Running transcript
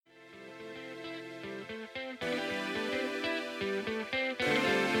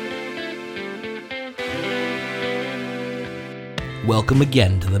Welcome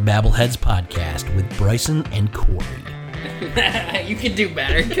again to the Babbleheads podcast with Bryson and Corey. You can do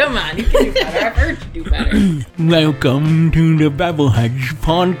better. Come on, you can do better. I've heard you do better. Welcome to the Babbleheads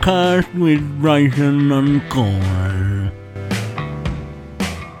podcast with Bryson and Corey.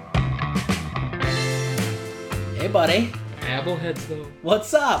 Hey, buddy. Babbleheads, though.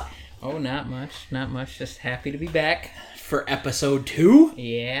 What's up? Oh, not much. Not much. Just happy to be back. For episode 2?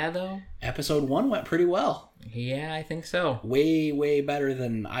 Yeah, though. Episode 1 went pretty well. Yeah, I think so. Way, way better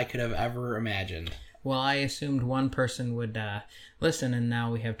than I could have ever imagined. Well, I assumed one person would listen, and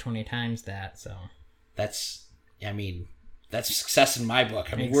now we have 20 times that, so. That's success in my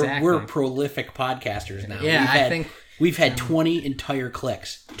book. I mean, Exactly. we're prolific podcasters now. Yeah, We've had 20 entire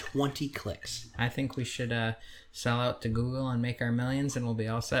clicks. 20 clicks. I think we should sell out to Google and make our millions, and we'll be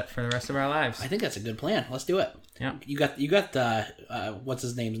all set for the rest of our lives. I think that's a good plan. Let's do it. Yeah. You got what's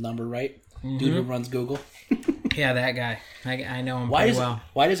his name's number, right? Mm-hmm. Dude who runs Google. Yeah, that guy. I know him pretty well.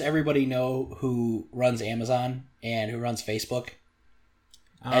 Why does everybody know who runs Amazon and who runs Facebook?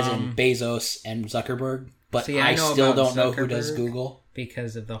 As in Bezos and Zuckerberg. But see, I know still about don't know who Zuckerberg does Google.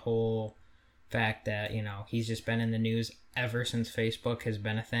 because of the whole fact that, he's just been in the news ever since Facebook has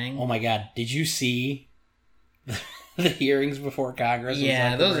been a thing. Oh my God. Did you see the hearings before Congress?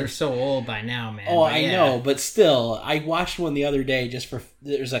 Yeah, those are so old by now, man. Oh, I know, but still, I watched one the other day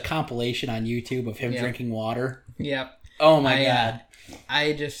there's a compilation on YouTube of him drinking water. Yep. Oh my God.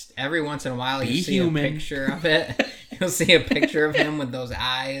 I just, every once in a while, you see human. a picture of it. You'll see a picture of him with those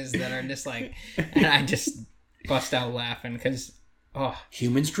eyes that are just like, and I just bust out laughing because,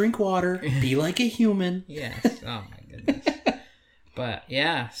 Humans drink water. Be like a human. yes. Oh my goodness. But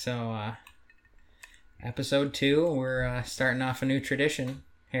yeah, so episode 2, we're starting off a new tradition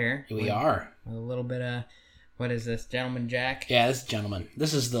here. We are. A little bit of, what is this, Gentleman Jack? Yeah, this is gentleman.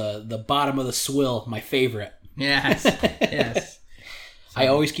 This is the bottom of the swill, my favorite. Yes, yes. I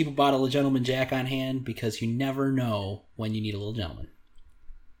always keep a bottle of Gentleman Jack on hand because you never know when you need a little gentleman.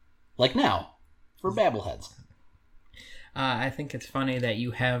 Like now, for Babbleheads. I think it's funny that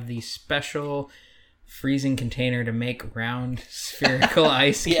you have the special freezing container to make round spherical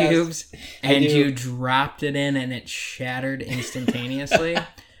ice Yes, cubes, I and do. you dropped it in and it shattered instantaneously,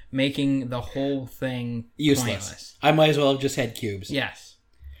 making the whole thing Useless. pointless. I might as well have just had cubes. Yes.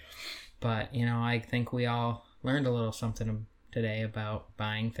 But, I think we all learned a little something today about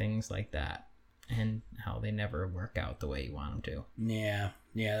buying things like that and how they never work out the way you want them to. Yeah,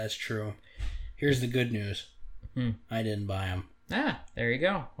 that's true. Here's the good news. I didn't buy them. Ah, there you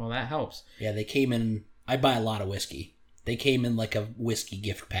go. Well, that helps. Yeah, they came in. I buy a lot of whiskey. They came in like a whiskey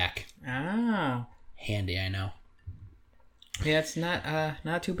gift pack. Ah. Handy, I know. Yeah, it's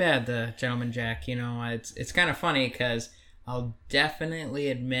not too bad, the Gentleman Jack. It's kind of funny because I'll definitely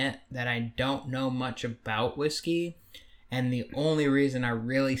admit that I don't know much about whiskey, and the only reason I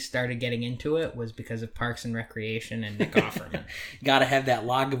really started getting into it was because of Parks and Recreation and Nick Offerman. Gotta have that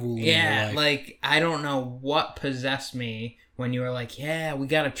Lagavulin in your Yeah, life. like, I don't know what possessed me when you were like, yeah, we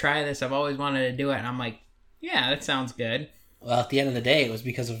gotta try this. I've always wanted to do it. And I'm like, yeah, that sounds good. Well, at the end of the day, it was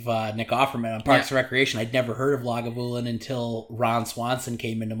because of Nick Offerman on Parks and Recreation. I'd never heard of Lagavulin until Ron Swanson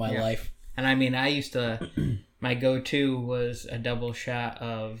came into my life. And I mean, I used to, my go-to was a double shot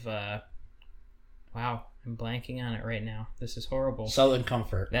of, wow, I'm blanking on it right now. This is horrible. Southern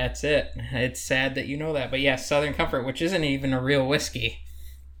Comfort. That's it. It's sad that you know that. But yeah, Southern Comfort, which isn't even a real whiskey.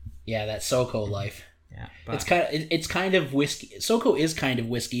 Yeah, that SoCo life. Yeah. But, It's kind of whiskey. SoCo is kind of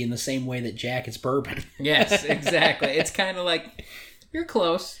whiskey in the same way that Jack is bourbon. yes, exactly. It's kind of like, you're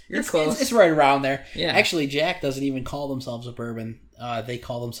close. You're close. It's right around there. Yeah. Actually, Jack doesn't even call themselves a bourbon. They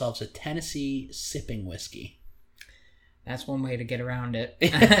call themselves a Tennessee sipping whiskey. That's one way to get around it.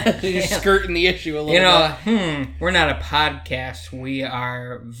 They're just skirting the issue a little bit. We're not a podcast. We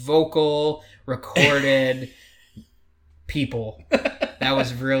are vocal, recorded people. That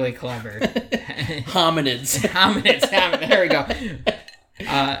was really clever. Hominids. Hominids. There we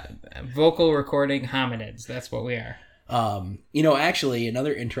go. Vocal recording hominids. That's what we are. Actually,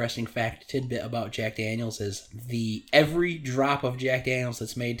 another interesting fact tidbit about Jack Daniels is every drop of Jack Daniels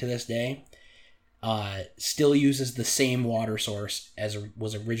that's made to this day still uses the same water source as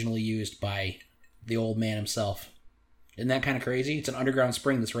was originally used by the old man himself. Isn't that kind of crazy? It's an underground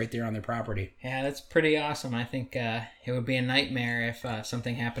spring that's right there on their property. Yeah, that's pretty awesome. I think it would be a nightmare if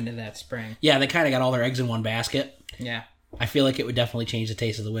something happened to that spring. Yeah, they kind of got all their eggs in one basket. Yeah. I feel like it would definitely change the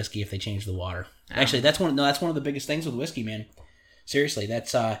taste of the whiskey if they changed the water. Actually, that's one of the biggest things with whiskey, man. Seriously,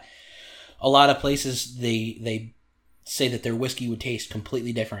 that's a lot of places they say that their whiskey would taste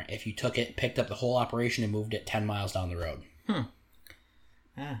completely different if you took it, picked up the whole operation, and moved it 10 miles down the road.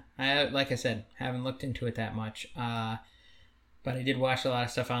 I like I said, haven't looked into it that much. But I did watch a lot of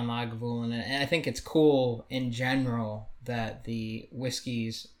stuff on Lagavulin, and I think it's cool in general that the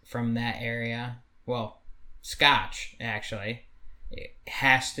whiskeys from that area, well, Scotch, actually, it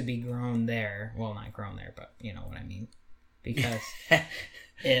has to be grown there. Well, not grown there, but you know what I mean. Because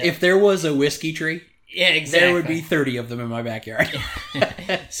if there was a whiskey tree, yeah, exactly, there would be 30 of them in my backyard.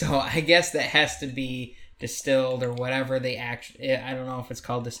 So I guess that has to be distilled or whatever they actually... I don't know if it's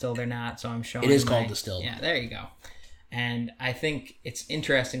called distilled or not, so I'm showing... It is called distilled. Yeah, there you go. And I think it's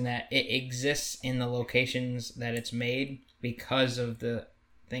interesting that it exists in the locations that it's made because of the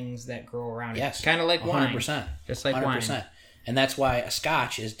things that grow around it. Yes. It's kind of like 100%. wine. Just like 100%. Wine. And that's why a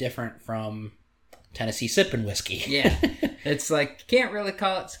Scotch is different from Tennessee sipping whiskey. Yeah. It's like, you can't really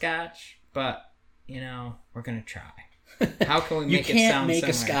call it Scotch, but, you know, we're going to try. How can we make it sound You can't make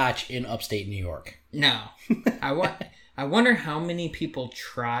similar? a Scotch in upstate New York. No. I wonder how many people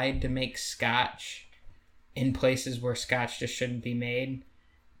tried to make Scotch in places where Scotch just shouldn't be made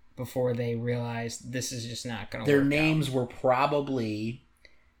before they realized this is just not going to work. Their names were probably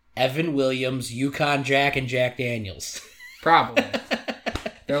Evan Williams, Yukon Jack, and Jack Daniels. Probably.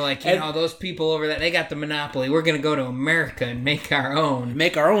 They're like, you know, those people over there, they got the monopoly. We're going to go to America and make our own.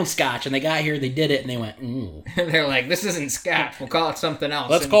 Make our own Scotch. And they got here, they did it, and they went, ooh. They're like, this isn't Scotch. We'll call it something else.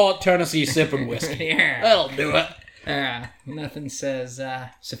 Let's call it Tennessee sipping whiskey. Yeah. That'll do it. Nothing says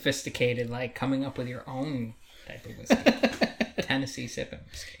sophisticated like coming up with your own type of whiskey. Tennessee sipping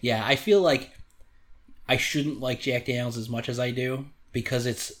whiskey. Yeah, I feel like I shouldn't like Jack Daniels as much as I do because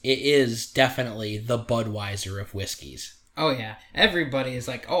it is definitely the Budweiser of whiskeys. Oh yeah, everybody is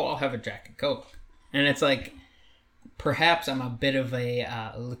like, oh, I'll have a Jack and Coke, and it's like, perhaps I'm a bit of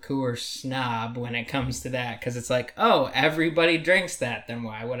a liqueur snob when it comes to that, because it's like, oh, everybody drinks that, then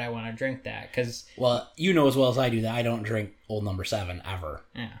why would I want to drink that? Because, well, you know as well as I do that I don't drink Old Number 7 ever.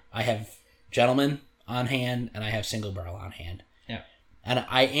 Yeah. I have Gentleman on hand and I have Single Barrel on hand. Yeah. And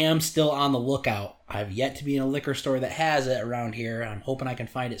I am still on the lookout. I've yet to be in a liquor store that has it around here. I'm hoping I can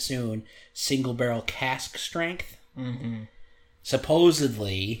find it soon. Single Barrel cask strength. Mm-hmm.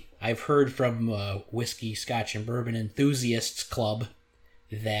 Supposedly, I've heard from Whiskey, Scotch, and Bourbon Enthusiasts Club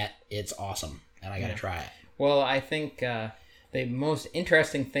that it's awesome, and I gotta try it. Well, I think the most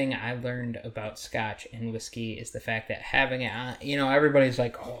interesting thing I learned about Scotch and whiskey is the fact that having it on, you know, everybody's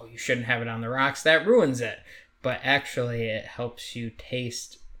like, oh, you shouldn't have it on the rocks, that ruins it. But actually, it helps you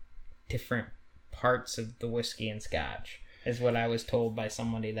taste different parts of the whiskey and Scotch, is what I was told by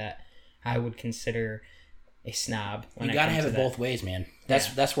somebody that I would consider a snob. You gotta have it both ways, man.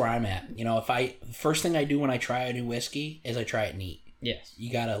 That's where I'm at. You know, first thing I do when I try a new whiskey is I try it neat. Yes.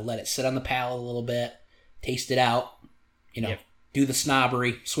 You gotta let it sit on the palate a little bit, taste it out. You know, Yep. Do the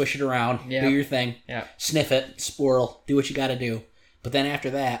snobbery, swish it around, Yep. do your thing, Yep. sniff it, swirl, do what you gotta do. But then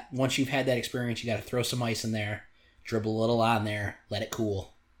after that, once you've had that experience, you gotta throw some ice in there, dribble a little on there, let it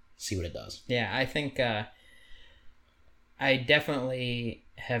cool, see what it does. Yeah, I think I definitely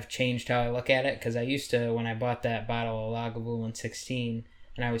have changed how I look at it, because I used to, when I bought that bottle of Lagavulin 16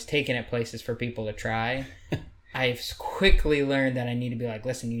 and I was taking it places for people to try, I've quickly learned that I need to be like,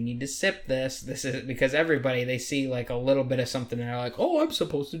 listen, you need to sip this. This is because everybody, they see like a little bit of something and they're like, oh, I'm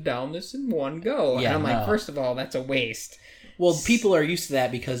supposed to down this in one go. Yeah, and I'm no. like, first of all, that's a waste. Well, people are used to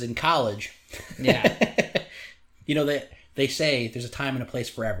that because in college, Yeah. you know, they say there's a time and a place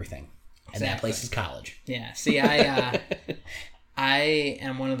for everything. And that Exactly. place is college. Yeah. See, I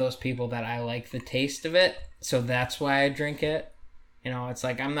am one of those people that I like the taste of it, so that's why I drink it. You know, it's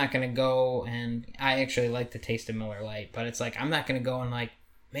like, I'm not going to go, and I actually like the taste of Miller Lite, but it's like, I'm not going to go and like,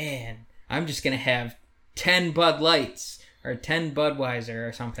 man, I'm just going to have 10 Bud Lights or 10 Budweiser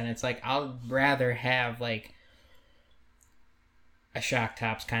or something. It's like, I'll rather have like a Shock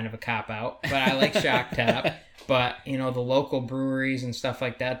Top's kind of a cop-out, but I like Shock Top. But, you know, the local breweries and stuff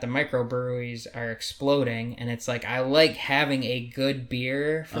like that, the microbreweries are exploding, and it's like, I like having a good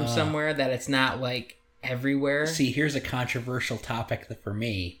beer from somewhere that it's not like everywhere. See, here's a controversial topic for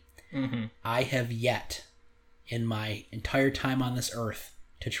me. Mm-hmm. I have yet, in my entire time on this earth,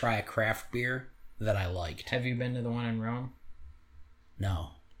 to try a craft beer that I liked. Have you been to the one in Rome? No.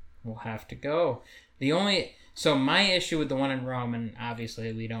 We'll have to go. So my issue with the one in Rome, and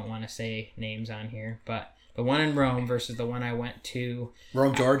obviously we don't want to say names on here, but the one in Rome versus the one I went to...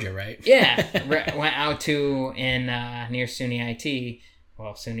 Rome, Georgia, right? Yeah, went out to in near SUNY IT.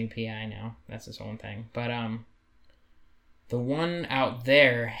 Well, SUNY PI now. That's its own thing. But the one out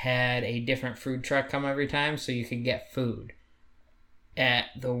there had a different food truck come every time, so you could get food. At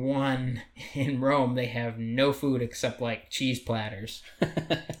the one in Rome, they have no food except like cheese platters.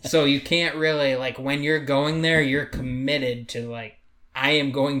 So you can't really, like, when you're going there, you're committed to like, I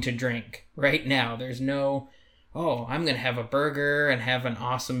am going to drink right now. There's no oh, I'm going to have a burger and have an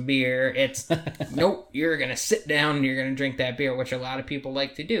awesome beer. It's, nope, you're going to sit down and you're going to drink that beer, which a lot of people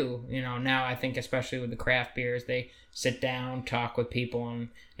like to do. You know, now I think especially with the craft beers, they sit down, talk with people, and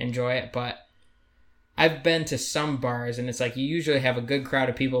enjoy it. But I've been to some bars, and it's like you usually have a good crowd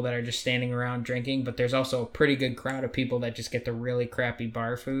of people that are just standing around drinking, but there's also a pretty good crowd of people that just get the really crappy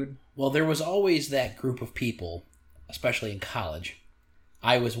bar food. Well, there was always that group of people, especially in college.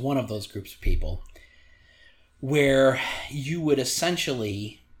 I was one of those groups of people where you would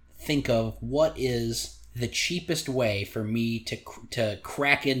essentially think of what is the cheapest way for me to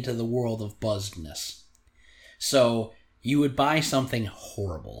crack into the world of buzzedness. So you would buy something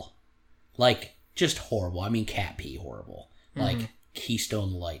horrible, like just horrible. I mean, cat pee horrible, like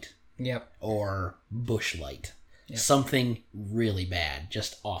Keystone Light, Yep, or Busch Light, Yep. Something really bad,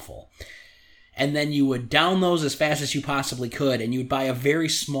 just awful. And then you would down those as fast as you possibly could, and you would buy a very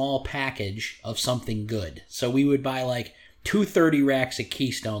small package of something good. So we would buy like 230 racks of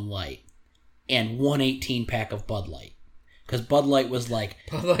Keystone Light and 118 pack of Bud Light. Because Bud Light was like...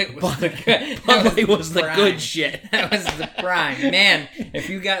 Bud Light was the good, Bud Light was the prime. good shit. That was the prime. Man, if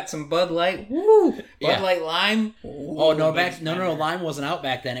you got some Bud Light, woo! Bud Yeah. Light Lime. Oh, no, no, Lime wasn't out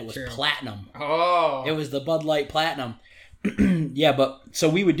back then. It was True. Platinum. Oh. It was the Bud Light Platinum. Yeah, but so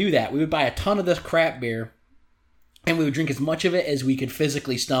we would do that. We would buy a ton of this crap beer, and we would drink as much of it as we could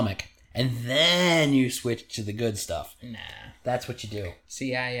physically stomach. And then you switch to the good stuff. Nah. That's what you do.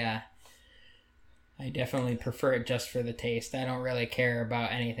 See, I definitely prefer it just for the taste. I don't really care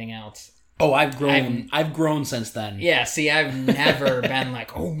about anything else. Oh, I've grown since then. Yeah, see, I've never been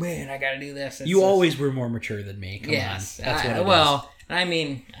like, oh man, I gotta do this. It's You just, always were more mature than me. Come on. That's what it is. Well, I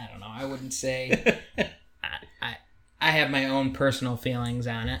mean, I don't know. I wouldn't say... I have my own personal feelings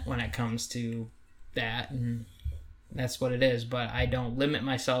on it when it comes to that, and that's what it is. But I don't limit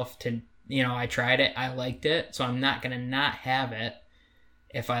myself to, you know, I tried it, I liked it, so I'm not going to not have it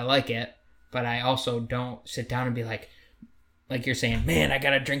if I like it. But I also don't sit down and be like you're saying, man, I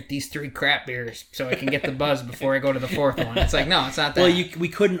got to drink these 3 crap beers so I can get the buzz before I go to the 4th one. It's like, no, it's not that. Well, we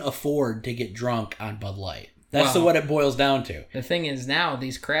couldn't afford to get drunk on Bud Light. That's what it boils down to. The thing is now,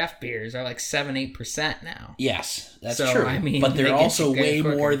 these craft beers are like 7-8% now. Yes, that's So, true. I mean, but they they're get also you good way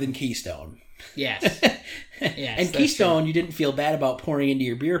quicker. more than Keystone. Yes. Yes, And that's Keystone, you didn't feel bad about pouring into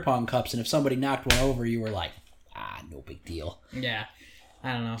your beer pong cups, and if somebody knocked one over, you were like, no big deal. true. Yeah.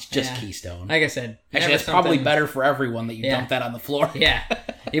 I don't know. It's just Yeah. Keystone. Like I said, Actually, that's probably better for everyone that you dump that on the floor. Yeah.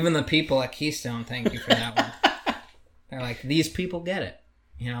 Even the people at Keystone, thank you for that one. They're like, these people get it.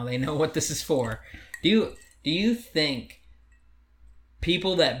 You know, they know what this is for. Do you think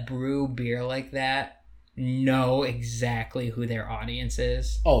people that brew beer like that know exactly who their audience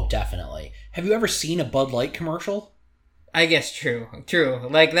is? Oh, definitely. Have you ever seen a Bud Light commercial? I guess true.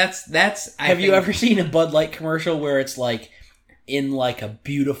 Like that's. Have you ever seen a Bud Light commercial where it's like in like a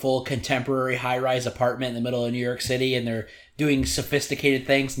beautiful contemporary high-rise apartment in the middle of New York City and they're doing sophisticated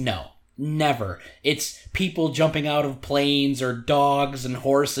things? No. Never. It's people jumping out of planes or dogs and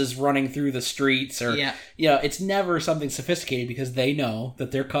horses running through the streets or it's never something sophisticated because they know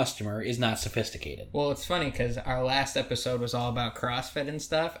that their customer is not sophisticated. Well, it's funny because our last episode was all about CrossFit and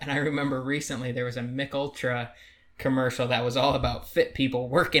stuff, and I remember recently there was a Mick Ultra commercial that was all about fit people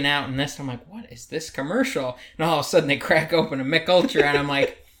working out and this. I'm like, what is this commercial? And all of a sudden they crack open a Mick Ultra and I'm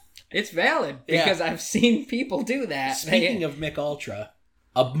like, it's valid because I've seen people do that. Speaking of Mick Ultra,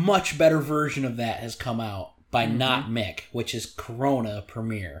 a much better version of that has come out by not Mick, which is Corona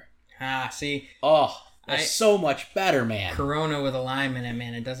Premier. See. Oh, that's so much better, man. Corona with a lime in it,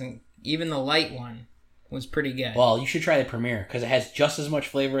 man. It doesn't... Even the light one was pretty good. Well, you should try the Premier, because it has just as much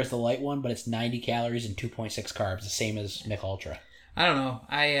flavor as the light one, but it's 90 calories and 2.6 carbs, the same as Mick Ultra. I don't know.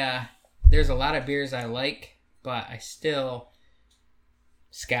 There's a lot of beers I like, but I still...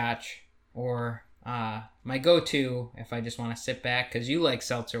 Scotch or... my go-to, if I just want to sit back, because you like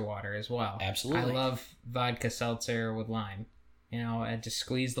seltzer water as well. Absolutely. I love vodka seltzer with lime. You know, I just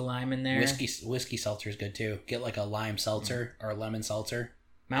squeeze the lime in there. Whiskey seltzer is good too. Get like a lime seltzer or a lemon seltzer.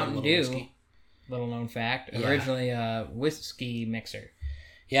 Mountain Dew, whiskey. little known fact, Yeah. originally a whiskey mixer.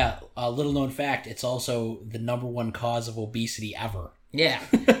 Yeah, a little known fact, it's also the #1 cause of obesity ever. Yeah.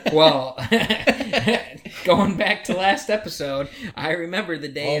 Well, going back to last episode, I remember the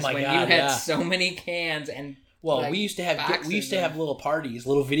days when you had so many cans and we used to have little parties,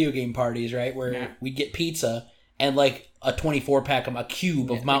 little video game parties, right, where we'd get pizza and like a 24-pack of a cube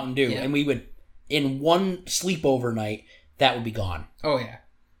of Mountain Dew, and we would in one sleepover night that would be gone. Oh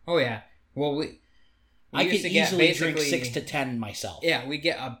yeah. Well, I could easily drink 6 to 10 myself. Yeah, we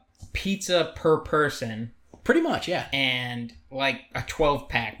get a pizza per person Pretty much, yeah. And like a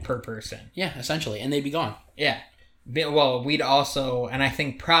 12-pack per person. Yeah, essentially. And they'd be gone. Yeah. Well, we'd also, and I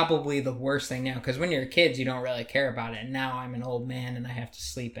think probably the worst thing now, because when you're kids, you don't really care about it. And now I'm an old man and I have to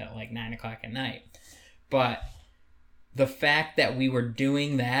sleep at like 9 o'clock at night. But the fact that we were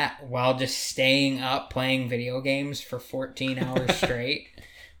doing that while just staying up playing video games for 14 hours straight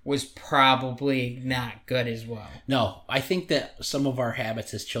was probably not good as well. No, I think that some of our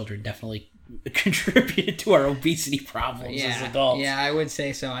habits as children definitely contributed to our obesity problems as adults. Yeah, I would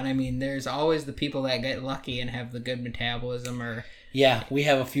say so. And I mean, there's always the people that get lucky and have the good metabolism or... Yeah, we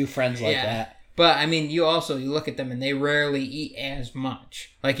have a few friends like that. But, I mean, you look at them and they rarely eat as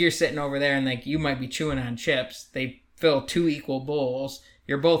much. Like, you're sitting over there and, like, you might be chewing on chips. They fill 2 equal bowls.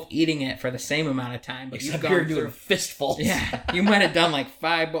 You're both eating it for the same amount of time. But except you're doing fistfuls. Yeah, you might have done, like,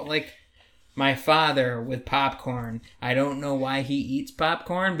 5, but, like... My father with popcorn, I don't know why he eats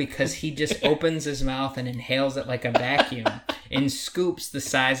popcorn, because he just opens his mouth and inhales it like a vacuum in scoops the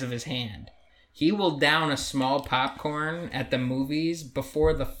size of his hand. He will down a small popcorn at the movies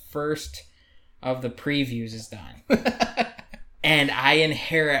before the first of the previews is done. And I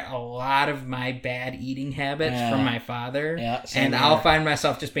inherit a lot of my bad eating habits from my father. Yeah, and I'll find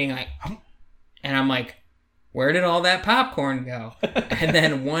myself just being like, and I'm like, where did all that popcorn go? And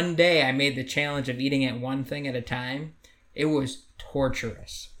then one day I made the challenge of eating it one thing at a time. It was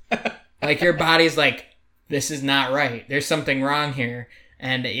torturous. Like, your body's like, this is not right. There's something wrong here.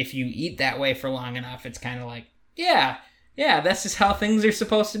 And if you eat that way for long enough, it's kind of like, yeah, this is how things are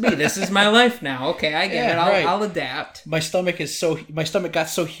supposed to be. This is my life now. Okay, I get it. I'll adapt. My stomach got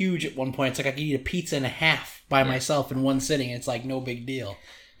so huge at one point. It's like I could eat a pizza and a half by myself in one sitting. It's like no big deal.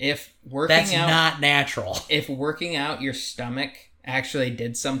 That's not natural. If working out your stomach actually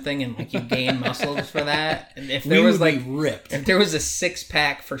did something and like you gain muscles for that, and if there was like ripped. If there was a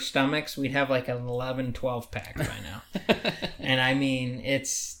 6-pack for stomachs, we'd have like an 11, 12-pack by now. And I mean,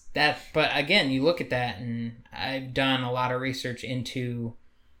 it's that. But again, you look at that, and I've done a lot of research into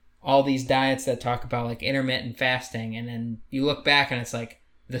all these diets that talk about like intermittent fasting, and then you look back and it's like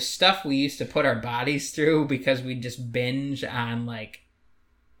the stuff we used to put our bodies through because we just binge on, like,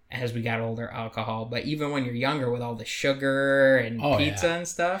 as we got older, alcohol. But even when you're younger with all the sugar and pizza and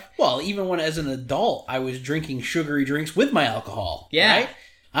stuff. Well, even when as an adult, I was drinking sugary drinks with my alcohol. Yeah. Right?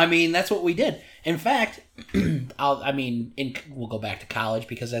 I mean, that's what we did. In fact, we'll go back to college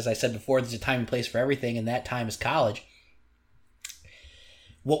because, as I said before, there's a time and place for everything, and that time is college.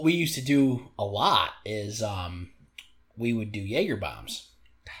 What we used to do a lot is we would do Jaeger bombs.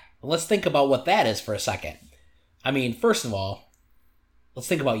 Let's think about what that is for a second. I mean, first of all, let's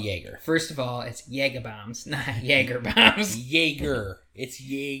think about Jaeger. First of all, it's Jaeger bombs, not Jaeger bombs. Jaeger. It's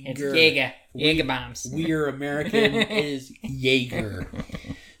Jaeger. It's Jaeger. Jaeger bombs. We're American. It is Jaeger.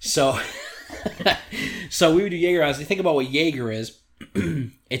 So we would do Jaeger bombs. You think about what Jaeger is.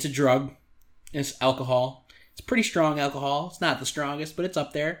 It's a drug. It's alcohol. It's pretty strong alcohol. It's not the strongest, but it's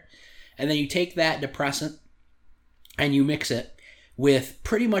up there. And then you take that depressant and you mix it with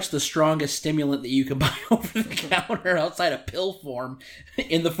pretty much the strongest stimulant that you can buy over the counter outside of pill form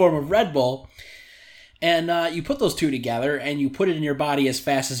in the form of Red Bull. And you put those two together and you put it in your body as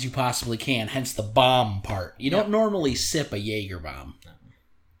fast as you possibly can, hence the bomb part. You don't normally sip a Jaeger bomb. No.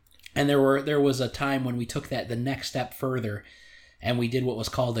 And there was a time when we took that the next step further and we did what was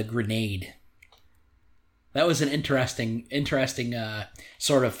called a grenade. That was an interesting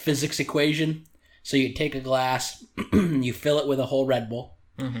sort of physics equation. So you take a glass, you fill it with a whole Red Bull.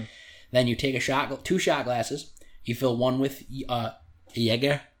 Mm-hmm. Then you take two shot glasses. You fill one with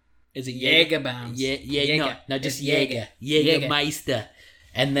Jaeger. Is it Jaeger bombs? Jaeger. No, just Jaeger. Jägermeister.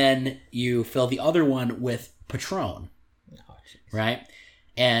 And then you fill the other one with Patron. Oh, right?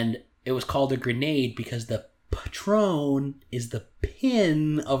 And it was called a grenade because the Patron is the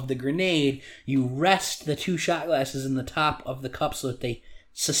pin of the grenade. You rest the two shot glasses in the top of the cup so that they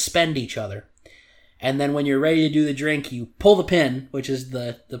suspend each other. And then when you're ready to do the drink, you pull the pin, which is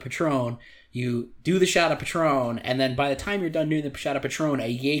the Patron. You do the shot of Patron, and then by the time you're done doing the shot of Patron, a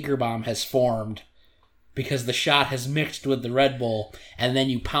Jaeger bomb has formed because the shot has mixed with the Red Bull, and then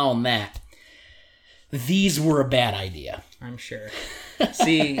you pound that. These were a bad idea. I'm sure.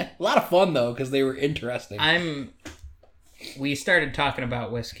 See, a lot of fun though because they were interesting. We started talking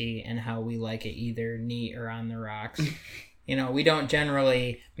about whiskey and how we like it either neat or on the rocks. You know, we don't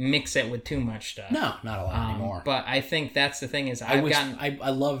generally mix it with too much stuff. No, not a lot anymore. But I think that's the thing is I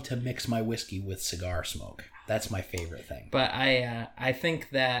love to mix my whiskey with cigar smoke. That's my favorite thing. But I think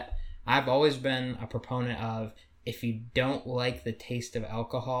that I've always been a proponent of if you don't like the taste of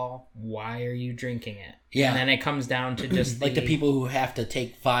alcohol, why are you drinking it? Yeah. And then it comes down to just like the people who have to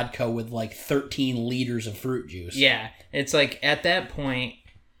take vodka with like 13 liters of fruit juice. Yeah. It's like at that point,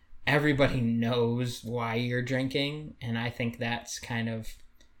 everybody knows why you're drinking. And I think that's kind of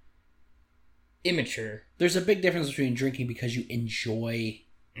immature. There's a big difference between drinking because you enjoy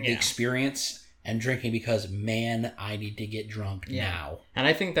the experience and drinking because, man, I need to get drunk now. And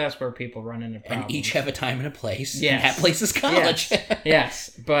I think that's where people run into problems. And each have a time and a place. Yes. And that place is college. Yes.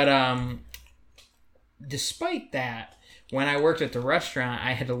 But despite that, when I worked at the restaurant,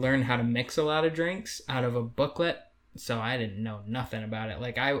 I had to learn how to mix a lot of drinks out of a booklet. So I didn't know nothing about it.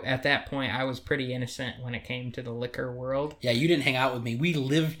 Like at that point, I was pretty innocent when it came to the liquor world. Yeah, you didn't hang out with me. We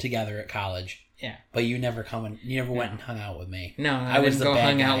lived together at college. Yeah. But you never went and hung out with me. No, I was didn't go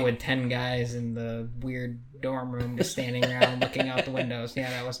hung out with 10 guys in the weird dorm room just standing around looking out the windows. Yeah,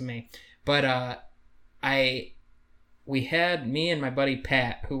 that wasn't me. But we had, me and my buddy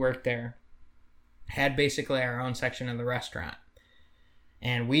Pat, who worked there, had basically our own section of the restaurant.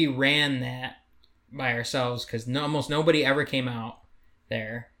 And we ran that by ourselves because almost nobody ever came out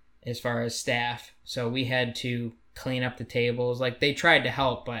there as far as staff. So we had to clean up the tables. Like, they tried to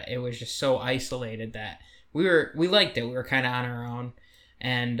help, but it was just so isolated that we liked it. We were kind of on our own.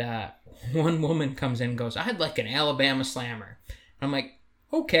 And one woman comes in and goes, "I'd like an Alabama Slammer." I'm like,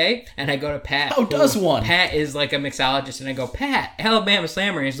 okay. And I go to Pat. How does one? Pat is like a mixologist. And I go, "Pat, Alabama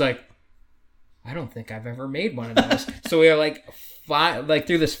Slammer." And he's like, "I don't think I've ever made one of those." So we were like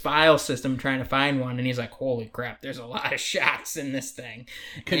through this file system trying to find one. And he's like, "Holy crap, there's a lot of shots in this thing."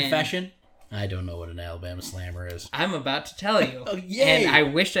 Confession? I don't know what an Alabama Slammer is. I'm about to tell you. Oh, yay. And I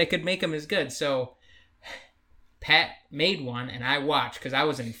wish I could make them as good. So Pat made one, and I watched because I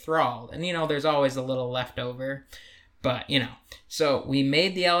was enthralled. And, there's always a little leftover. But, So we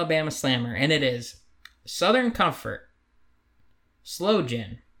made the Alabama Slammer, and it is Southern Comfort, Sloe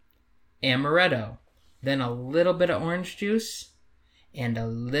Gin, Amaretto, then a little bit of orange juice, and a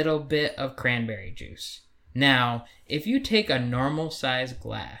little bit of cranberry juice. Now, if you take a normal size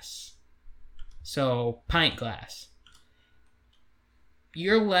glass, so pint glass,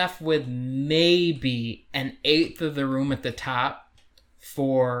 you're left with maybe an eighth of the room at the top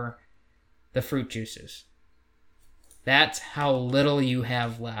for the fruit juices. That's how little you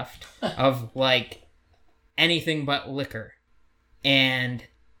have left of like anything but liquor. And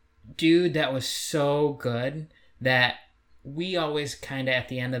dude, that was so good that we always kind of at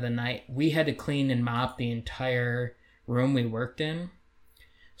the end of the night, we had to clean and mop the entire room we worked in.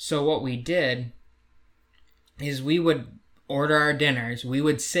 So what we did is we would order our dinners. We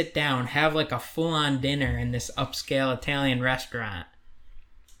would sit down, have like a full-on dinner in this upscale Italian restaurant.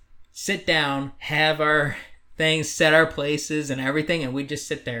 Sit down, have our things, set our places and everything, and we'd just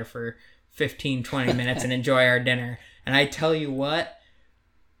sit there for 15, 20 minutes and enjoy our dinner. And I tell you what,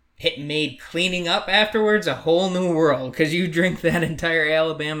 it made cleaning up afterwards a whole new world, because you drink that entire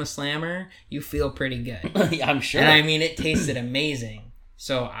Alabama Slammer, you feel pretty good. I'm sure. And I mean, it tasted amazing.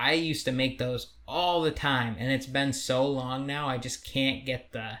 So I used to make those all the time, and it's been so long now, I just can't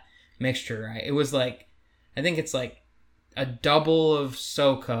get the mixture right. It was like, I think it's like a double of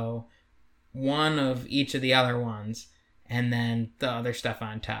SoCo, one of each of the other ones, and then the other stuff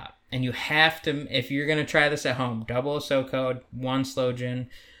on top. And you have to, if you're going to try this at home, double of SoCo, one Sloe Gin,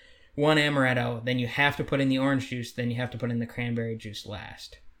 one Amaretto, then you have to put in the orange juice, then you have to put in the cranberry juice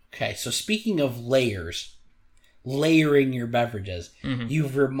last. Okay, so speaking of layering your beverages,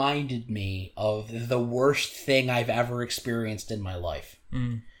 you've reminded me of the worst thing I've ever experienced in my life.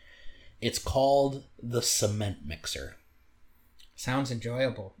 It's called the cement mixer. Sounds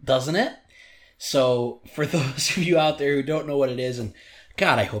enjoyable. Doesn't it? So, for those of you out there who don't know what it is, and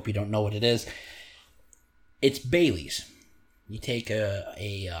God, I hope you don't know what it is, it's Bailey's. You take a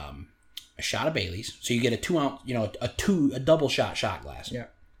shot of Bailey's, so you get a 2 ounce, a double shot glass. Yeah.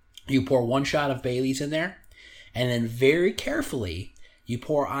 You pour 1 shot of Bailey's in there, and then very carefully, you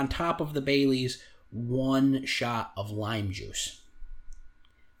pour on top of the Bailey's 1 shot of lime juice.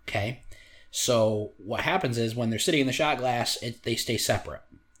 Okay? So what happens is when they're sitting in the shot glass, they stay separate.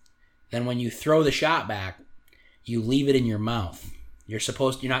 Then when you throw the shot back, you leave it in your mouth. You're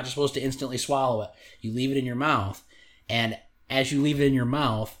not supposed to instantly swallow it. You leave it in your mouth, and as you leave it in your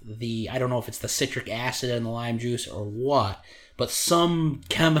mouth, I don't know if it's the citric acid in the lime juice or what, but some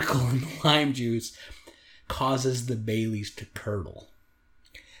chemical in the lime juice causes the Baileys to curdle.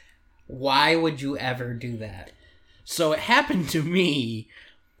 Why would you ever do that? So it happened to me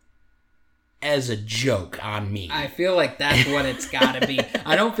as a joke on me. I feel like that's what it's got to be.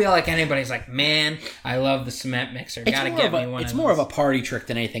 I don't feel like anybody's like, "Man, I love the cement mixer. Got to get me one." It's more of a party trick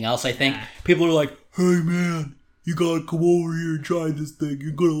than anything else, I think. Yeah. People are like, "Hey man, you gotta come over here and try this thing.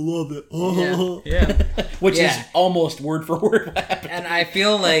 You're gonna love it. Yeah. Which Yeah. is almost word for word what happened. And I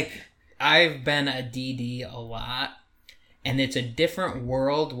feel like I've been a DD a lot, and it's a different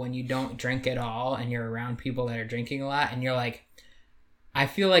world when you don't drink at all and you're around people that are drinking a lot, and you're like, I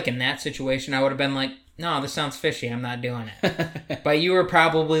feel like in that situation I would have been like, no, this sounds fishy, I'm not doing it. But you were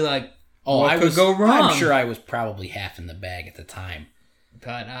probably like, what could go wrong? I'm sure I was probably half in the bag at the time.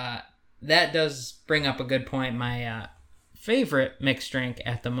 But that does bring up a good point. My favorite mixed drink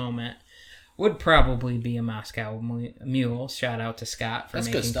at the moment would probably be a Moscow Mule. Shout out to Scott for That's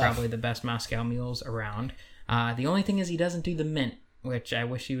making probably the best Moscow Mules around. The only thing is he doesn't do the mint, which I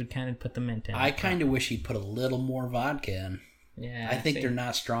wish he would kind of put the mint in. I kind of wish he'd put a little more vodka in. Yeah, I think they're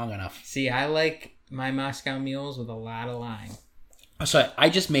not strong enough. See, I like my Moscow Mules with a lot of lime. So I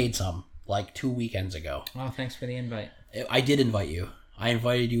just made some like 2 weekends ago. Oh, thanks for the invite. I did invite you. I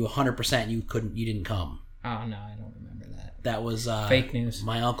invited you 100%. You didn't come. Oh no, I don't remember that. That was fake news.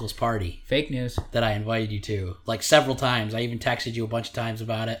 My uncle's party. Fake news. That I invited you to, like several times. I even texted you a bunch of times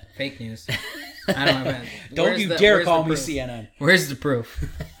about it. Fake news. I don't know. Don't you dare call me CNN. Where's the proof?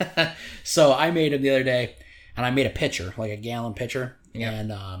 So I made them the other day, and I made a pitcher, like a gallon pitcher, Yep.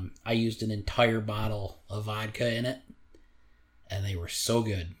 and I used an entire bottle of vodka in it, and they were so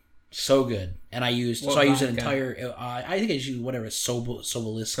good. So good. And I used What I used an vodka? entire I think I used whatever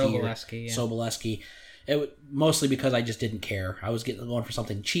Sobolewski. Yeah. Sobolewski. Mostly because I just didn't care. I was going for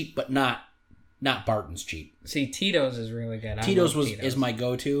something cheap, but not Barton's cheap. See, Tito's is really good. Tito's is my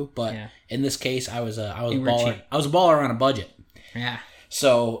go-to, but Yeah. in this case I was a You were baller. cheap. I was a baller on a budget. Yeah.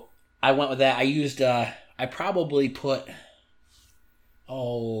 So I went with that. I used I probably put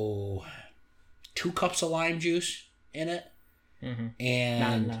 2 cups of lime juice in it. Mm-hmm. Not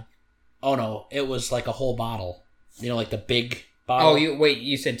And enough. oh no, it was like a whole bottle. You know, like the big bottle. Oh,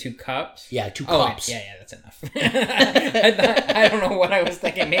 you said 2 cups? Yeah, 2 Oh, cups. yeah, that's enough. I don't know what I was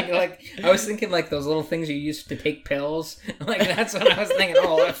thinking. Maybe I was thinking those little things you use to take pills. Like that's what I was thinking.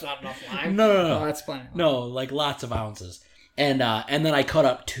 Oh, that's not enough lime. No. Oh, that's plenty. No, like lots of ounces. And then I cut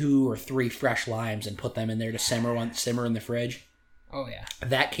up 2 or 3 fresh limes and put them in there to simmer in the fridge. Oh yeah.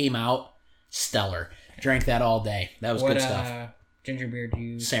 That came out stellar. Drank that all day. That was good stuff. Ginger beer do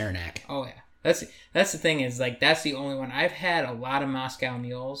you? Saranac. Oh yeah. That's the thing is that's the only one. I've had a lot of Moscow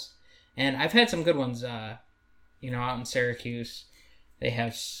Mules, and I've had some good ones. Out in Syracuse, they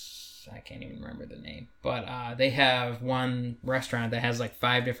have I can't even remember the name, but they have one restaurant that has like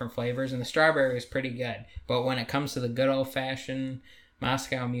 5 different flavors, and the strawberry is pretty good. But when it comes to the good old fashioned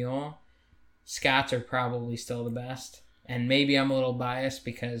Moscow Mule, Scots are probably still the best. And maybe I'm a little biased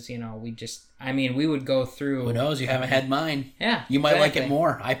because, we would go through... Who knows? You haven't had mine. Yeah, You might like it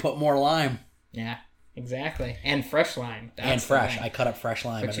more. I put more lime. Yeah, exactly. And fresh lime. And fresh. I cut up fresh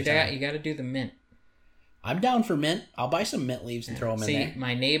lime But every time. you got to do the mint. I'm down for mint. I'll buy some mint leaves and throw them in there. See,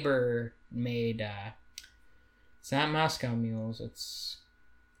 my neighbor made... it's not Moscow Mules.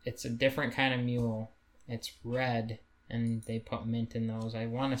 It's a different kind of mule. It's red, and they put mint in those. I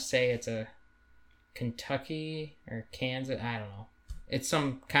want to say it's a... Kentucky or Kansas, I don't know. It's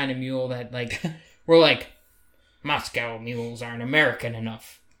some kind of mule that we're like, Moscow mules aren't American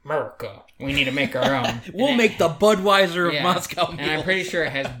enough. America, we need to make our own. We'll make the Budweiser of Moscow mules. And I'm pretty sure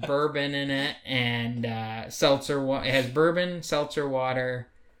it has bourbon in it and seltzer. It has bourbon, seltzer water,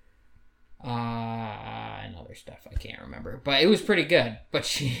 and other stuff I can't remember. But it was pretty good. But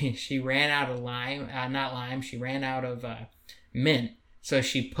she ran out of lime, not lime. She ran out of mint. So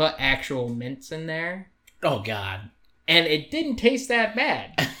she put actual mints in there. Oh, God. And it didn't taste that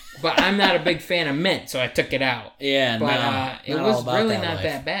bad. But I'm not a big fan of mint, so I took it out. Yeah, but it was really not life.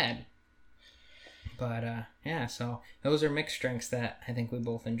 that bad. But, so those are mixed drinks that I think we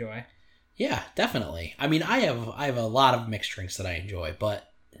both enjoy. Yeah, definitely. I mean, I have a lot of mixed drinks that I enjoy,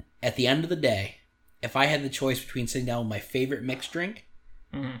 but at the end of the day, if I had the choice between sitting down with my favorite mixed drink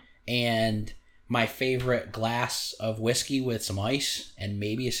and... my favorite glass of whiskey with some ice and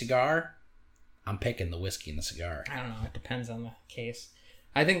maybe a cigar, I'm picking the whiskey and the cigar. I don't know. It depends on the case.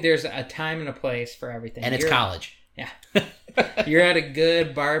 I think there's a time and a place for everything. And it's college. Yeah. You're at a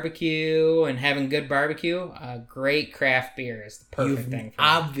good barbecue and having good barbecue, a great craft beer is the perfect thing for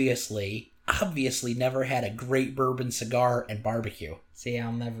obviously never had a great bourbon cigar and barbecue. See,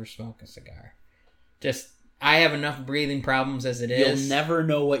 I'll never smoke a cigar. I have enough breathing problems as it is. You'll never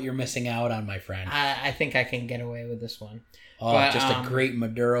know what you're missing out on, my friend. I think I can get away with this one. Oh, but, just a great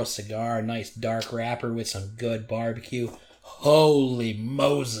Maduro cigar, a nice dark wrapper with some good barbecue. Holy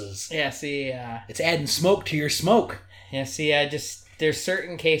Moses. Yeah, see... it's adding smoke to your smoke. Yeah, see, there's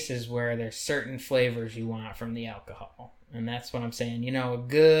certain cases where there's certain flavors you want from the alcohol. And that's what I'm saying. A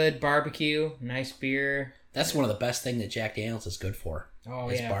good barbecue, nice beer, That's one of the best things that Jack Daniels is good for. Oh,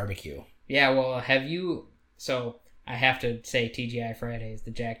 is yeah. barbecue. Yeah, well, have you... So, I have to say TGI Fridays,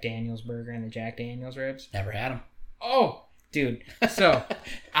 the Jack Daniels burger and the Jack Daniels ribs. Never had them. Oh, dude. So,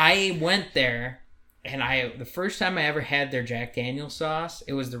 I went there, and the first time I ever had their Jack Daniels sauce,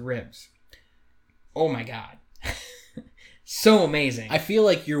 it was the ribs. Oh, my God. So amazing. I feel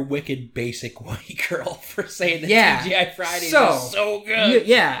like you're wicked basic white girl for saying that TGI Fridays is so good.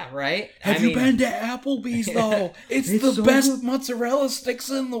 Yeah, right? Have you been to Applebee's, though? It's the so best good. Mozzarella sticks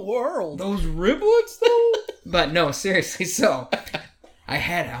in the world. Those riblets, though? But no, seriously, so I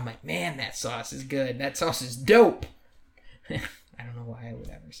had it. I'm like, man, that sauce is good. That sauce is dope. I don't know why I would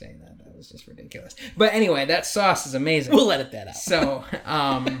ever say that. That was just ridiculous. But anyway, that sauce is amazing. We'll edit that out. So,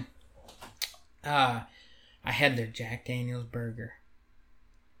 I had their Jack Daniels burger.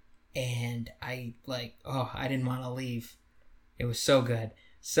 And I didn't want to leave. It was so good.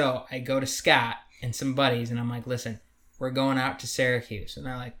 So I go to Scott and some buddies and I'm like, listen, we're going out to Syracuse. And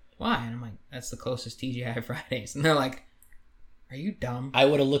they're like, why? And I'm like, that's the closest TGI Fridays. And they're like, are you dumb? I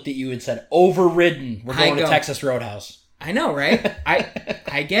would have looked at you and said, overridden. We're going to Texas Roadhouse. I know, right?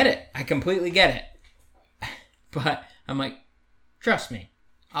 I get it. I completely get it. But I'm like, trust me,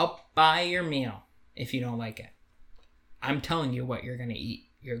 I'll buy your meal. If you don't like it, I'm telling you what you're going to eat.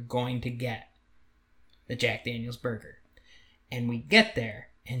 You're going to get the Jack Daniels burger. And we get there,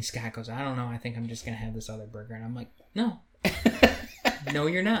 and Scott goes, I don't know, I think I'm just going to have this other burger. And I'm like, no. No,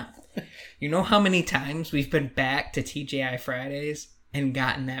 you're not. You know how many times we've been back to TGI Fridays and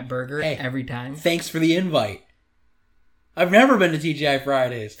gotten that burger every time? Thanks for the invite. I've never been to TGI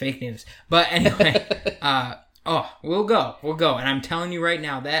Fridays. Fake news. But anyway, we'll go. And I'm telling you right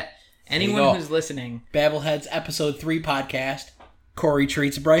now that anyone who's listening... Babbleheads Episode 3 podcast. Corey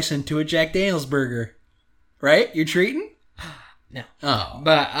treats Bryson to a Jack Daniels burger. Right? You're treating? No. Oh.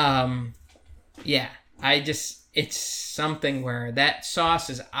 But, yeah. It's something where that sauce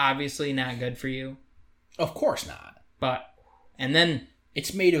is obviously not good for you. Of course not. And then...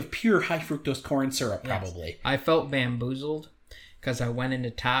 It's made of pure high fructose corn syrup, probably. Yes. I felt bamboozled because I went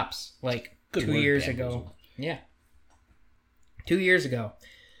into Tops like Good 2 word, years bamboozled. ago. Yeah. 2 years ago.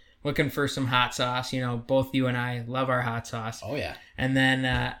 Looking for some hot sauce. You know, both you and I love our hot sauce. Oh, yeah. And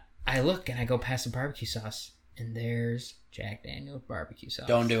then I look and I go past the barbecue sauce. And there's Jack Daniels barbecue sauce.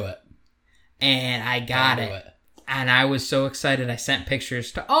 Don't do it. And I got it. And I was so excited. I sent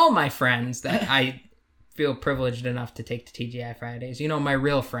pictures to all my friends that I feel privileged enough to take to TGI Fridays. You know, my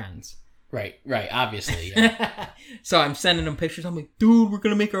real friends. Right, obviously. Yeah. So I'm sending them pictures. I'm like, dude, we're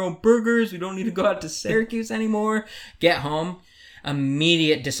going to make our own burgers. We don't need to go out to Syracuse anymore. Get home.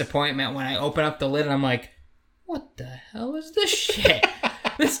 Immediate disappointment when I open up the lid and I'm like, what the hell is this shit?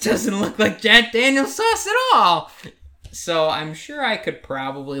 This doesn't look like Jack Daniels sauce at all. So I'm sure I could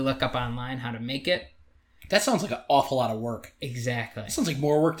probably look up online how to make it. That sounds like an awful lot of work. Exactly. That sounds like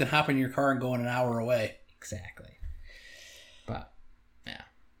more work than hopping in your car and going an hour away. Exactly. But, yeah.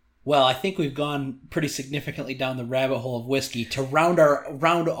 Well, I think we've gone pretty significantly down the rabbit hole of whiskey to round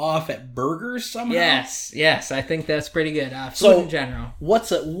off at burgers somehow. Yes, I think that's pretty good. Food in general.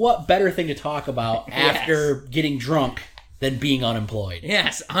 What better thing to talk about after getting drunk than being unemployed?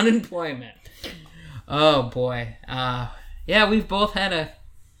 Yes, unemployment. Oh boy. Yeah, we've both had a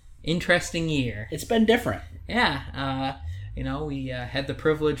interesting year. It's been different. Yeah. We had the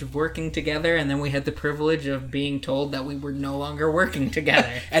privilege of working together, and then we had the privilege of being told that we were no longer working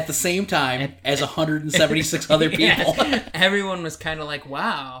together. At the same time as 176 other people. Yes. Everyone was kind of like,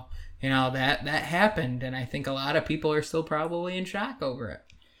 wow, that happened, and I think a lot of people are still probably in shock over it.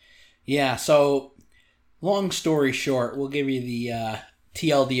 Yeah, so long story short, we'll give you the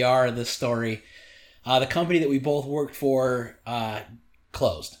TLDR of this story. The company that we both worked for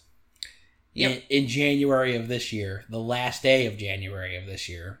closed. Yep. In January of this year, the last day of January of this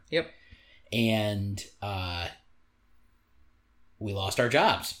year. Yep. And we lost our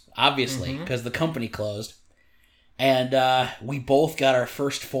jobs, obviously, because the company closed. And we both got our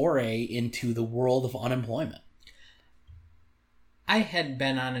first foray into the world of unemployment. I had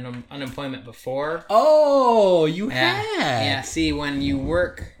been on unemployment before. Oh, you had? Yeah, see, when you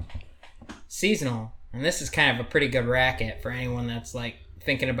work seasonal, and this is kind of a pretty good racket for anyone that's like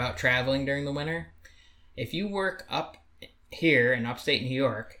thinking about traveling during the winter. If you work up here in upstate New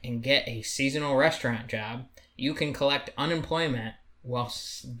York and get a seasonal restaurant job, you can collect unemployment while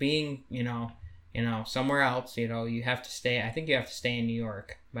being, somewhere else. You have to stay. I think you have to stay in New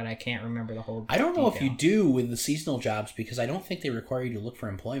York, but I can't remember the whole. I don't know if you do with the seasonal jobs because I don't think they require you to look for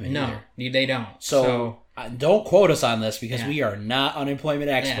employment. No, either. They don't. So don't quote us on this because we are not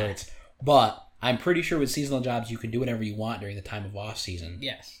unemployment experts. Yeah. But I'm pretty sure with seasonal jobs, you can do whatever you want during the time of off season.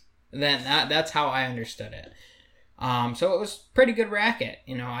 Yes. Then that's how I understood it. So it was pretty good racket.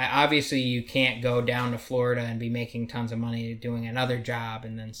 Obviously you can't go down to Florida and be making tons of money doing another job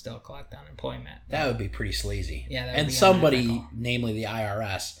and then still collect unemployment. That would be pretty sleazy. Yeah, that would and be somebody, unethical. namely the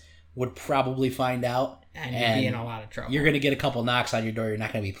IRS, would probably find out, And you'd be in a lot of trouble. You're going to get a couple knocks on your door you're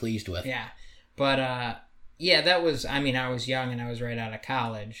not going to be pleased with. Yeah, but that was. I mean, I was young and I was right out of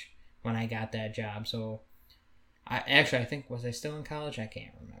college when I got that job. So, I think, was I still in college? I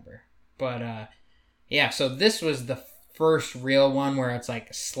can't remember. But so this was the first real one where it's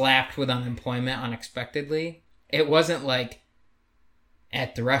like slapped with unemployment unexpectedly. It wasn't like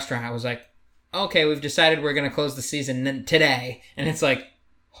at the restaurant. I was like, okay, we've decided we're going to close the season today, and it's like,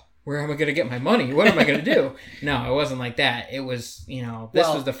 where am I going to get my money? What am I going to do? No, it wasn't like that. It was, this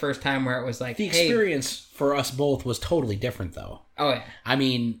was the first time where it was like, the experience for us both was totally different, though. Oh, yeah. I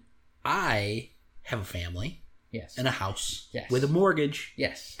mean, I have a family. Yes. And a house. Yes. With a mortgage.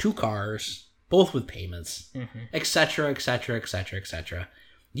 Yes. 2 cars, both with payments, etc., etc., etc., etc.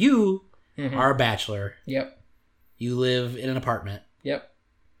 You are a bachelor. Yep. You live in an apartment. Yep.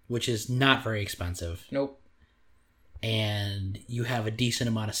 Which is not very expensive. Nope. And you have a decent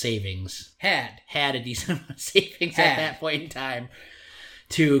amount of savings. Had a decent amount of savings at that point in time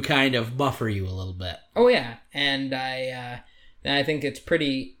to kind of buffer you a little bit. Oh, yeah. And I think it's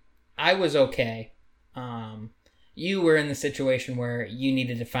pretty... I was okay. You were in the situation where you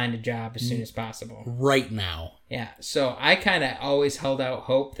needed to find a job as soon as possible. Right now. Yeah. So I kind of always held out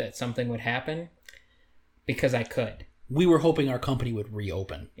hope that something would happen because I could. We were hoping our company would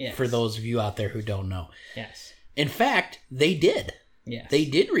reopen. Yes. For those of you out there who don't know. Yes. In fact, they did. Yes. They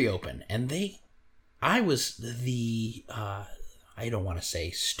did reopen. And I was the, I don't want to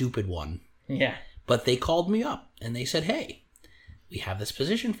say stupid one. Yeah. But they called me up and they said, hey, we have this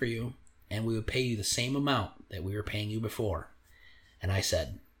position for you and we would pay you the same amount that we were paying you before. And I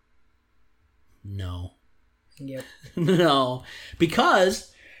said, no. Yep. No.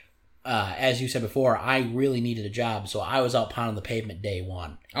 Because, as you said before, I really needed a job. So I was out pounding the pavement day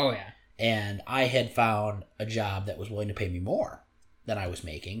one. Oh, yeah. And I had found a job that was willing to pay me more than I was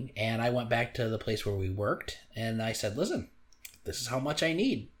making. And I went back to the place where we worked. And I said, listen, this is how much I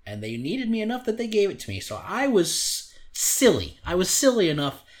need. And they needed me enough that they gave it to me. So I was silly. I was silly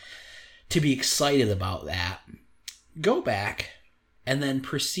enough to be excited about that. Go back and then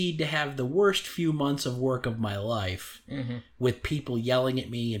proceed to have the worst few months of work of my life with people yelling at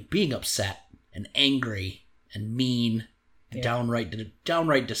me and being upset and angry and mean. Yeah.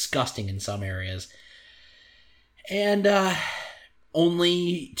 Downright disgusting in some areas. And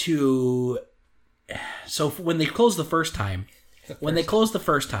only to... So when they closed the first time,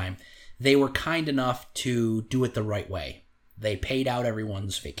 they were kind enough to do it the right way. They paid out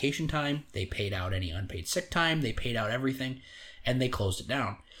everyone's vacation time. They paid out any unpaid sick time. They paid out everything. And they closed it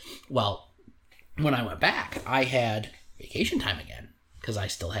down. Well, when I went back, I had vacation time again. Because I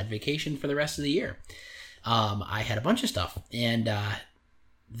still had vacation for the rest of the year. I had a bunch of stuff, and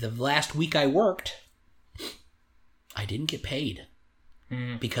the last week I worked, I didn't get paid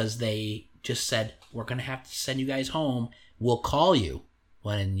because they just said, we're going to have to send you guys home. We'll call you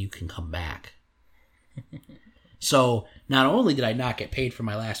when you can come back. So not only did I not get paid for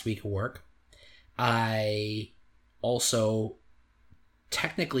my last week of work, I also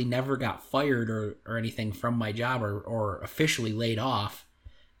technically never got fired or anything from my job or officially laid off.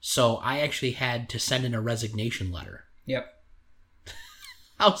 So I actually had to send in a resignation letter. Yep.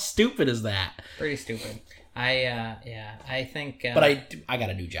 How stupid is that? Pretty stupid. I think... But I got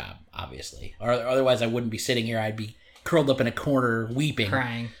a new job, obviously. Or otherwise I wouldn't be sitting here. I'd be curled up in a corner weeping.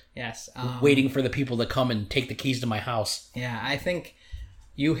 Crying, yes. Waiting for the people to come and take the keys to my house. Yeah, I think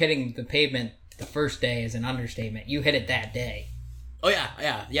you hitting the pavement the first day is an understatement. You hit it that day. Oh,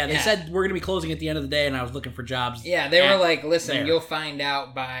 yeah. They said we're going to be closing at the end of the day, and I was looking for jobs. Yeah, they were like, listen, you'll find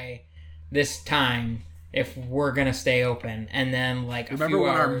out by this time if we're going to stay open. And then, like, remember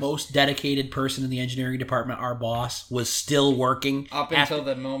when our most dedicated person in the engineering department, our boss, was still working? Up until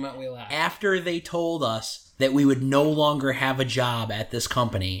the moment we left. After they told us that we would no longer have a job at this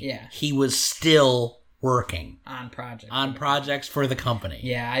company, he was still working on projects for the company.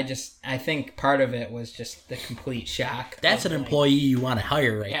 Yeah, I think part of it was just the complete shock. That's an employee you want to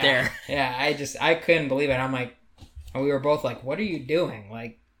hire right there. Yeah, I couldn't believe it. I'm like, we were both like, what are you doing?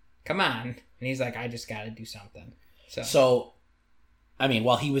 Like, come on. And he's like, I just got to do something. So, I mean,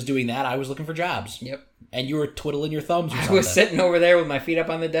 while he was doing that, I was looking for jobs. Yep. And you were twiddling your thumbs or something. I was sitting over there with my feet up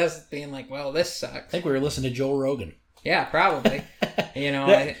on the desk being like, well, this sucks. I think we were listening to Joe Rogan. Yeah, probably. You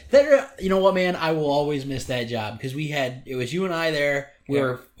know, you know what, man? I will always miss that job because it was you and I there. We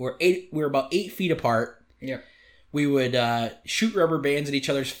were about 8 feet apart. Yep. We would shoot rubber bands at each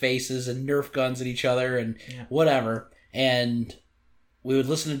other's faces and Nerf guns at each other and whatever. And we would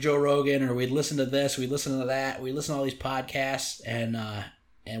listen to Joe Rogan, or we'd listen to this, we'd listen to that, we'd listen to all these podcasts,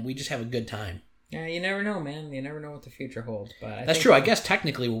 and we just have a good time. Yeah, you never know, man. You never know what the future holds. But that's true. I guess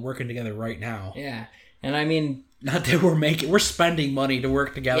technically we're working together right now. Yeah, and I mean, not that we're spending money to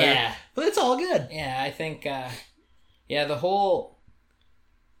work together. Yeah, but it's all good. Yeah, I think.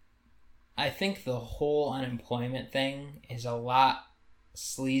 The whole unemployment thing is a lot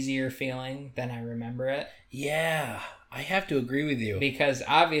sleazier feeling than I remember it. Yeah, I have to agree with you. Because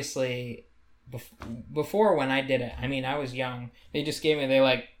obviously, before when I did it, I mean, I was young. They just gave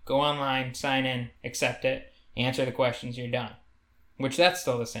me, go online, sign in, accept it, answer the questions, you're done. Which that's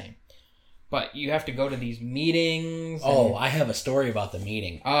still the same. But you have to go to these meetings. Oh, I have a story about the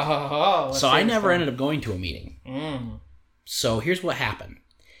meeting. So I never ended up going to a meeting. So here's what happened.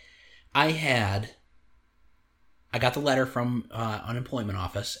 I got the letter from unemployment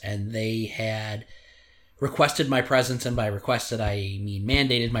office, and they had requested my presence, and by requested I mean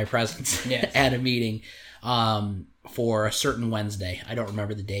mandated my presence at a meeting for a certain Wednesday. I don't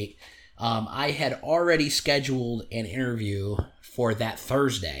remember the date. I had already scheduled an interview for that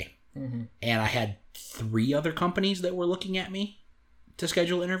Thursday, and I had 3 other companies that were looking at me to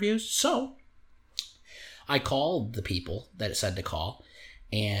schedule interviews. So I called the people that it said to call,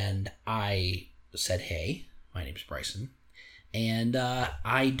 and I said, hey, my name's Bryson, and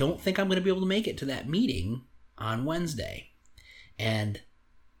I don't think I'm going to be able to make it to that meeting on Wednesday. And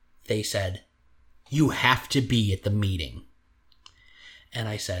they said, you have to be at the meeting. And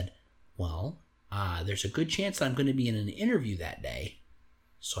I said, well, there's a good chance that I'm going to be in an interview that day,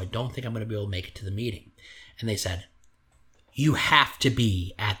 so I don't think I'm going to be able to make it to the meeting. And they said, you have to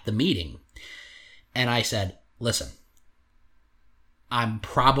be at the meeting. And I said, listen, I'm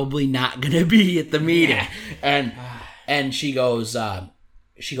probably not going to be at the meeting. Yeah. And she goes,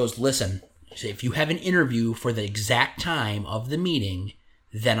 listen, if you have an interview for the exact time of the meeting,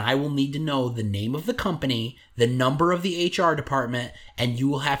 then I will need to know the name of the company, the number of the HR department, and you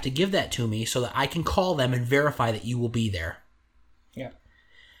will have to give that to me so that I can call them and verify that you will be there. Yeah.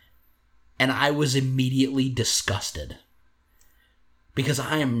 And I was immediately disgusted because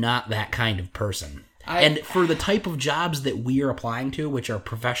I am not that kind of person. And for the type of jobs that we are applying to, which are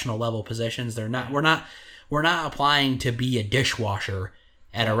professional level positions, we're not applying to be a dishwasher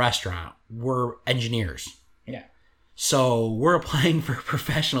at a restaurant. We're engineers. Yeah. So we're applying for a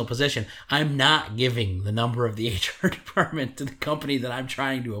professional position. I'm not giving the number of the HR department to the company that I'm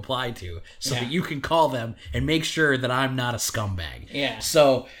trying to apply to so that you can call them and make sure that I'm not a scumbag. Yeah.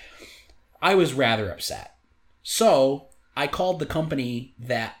 So I was rather upset. So I called the company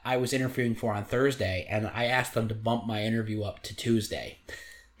that I was interviewing for on Thursday, and I asked them to bump my interview up to Tuesday.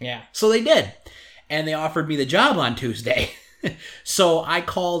 Yeah. So they did. And they offered me the job on Tuesday. So I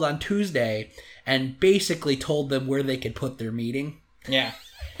called on Tuesday and basically told them where they could put their meeting. Yeah.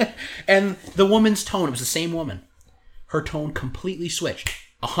 And the woman's tone, it was the same woman. Her tone completely switched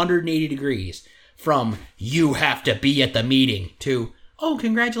 180 degrees from, you have to be at the meeting, to, oh,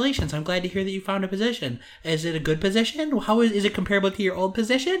 congratulations, I'm glad to hear that you found a position. Is it a good position? How is it comparable to your old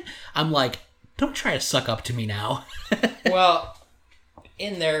position? I'm like, don't try to suck up to me now. Well,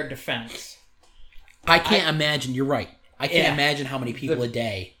 in their defense, I can't imagine, you're right. I can't imagine how many people a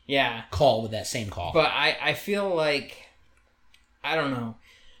day call with that same call. But I feel like, I don't know,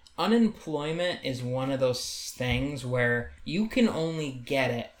 unemployment is one of those things where you can only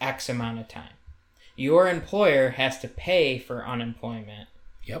get it X amount of time. Your employer has to pay for unemployment.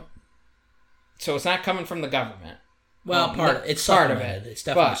 Yep. So it's not coming from the government. Well, it's part of it. It's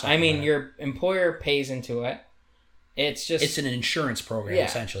definitely. But I mean, your employer pays into it. It's an insurance program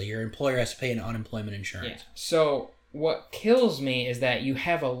essentially. Your employer has to pay an unemployment insurance. Yeah. So what kills me is that you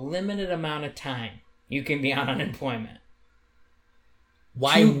have a limited amount of time you can be on unemployment.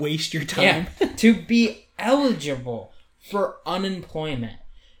 Why waste your time? Yeah, to be eligible for unemployment,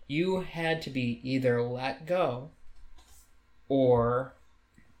 you had to be either let go or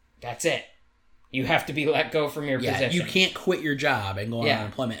that's it. You have to be let go from your position. You can't quit your job and go on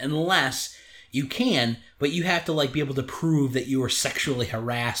unemployment unless you can, but you have to be able to prove that you were sexually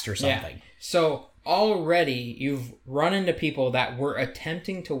harassed or something. Yeah. So already you've run into people that were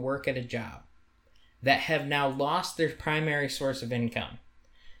attempting to work at a job that have now lost their primary source of income.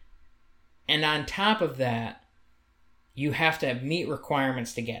 And on top of that, you have to meet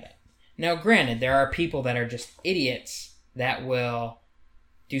requirements to get it. Now, granted, there are people that are just idiots that will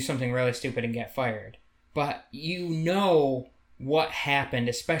do something really stupid and get fired. But you know what happened,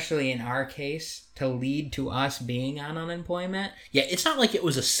 especially in our case, to lead to us being on unemployment. Yeah, it's not like it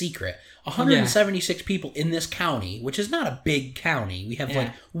was a secret. 176 people in this county, which is not a big county. We have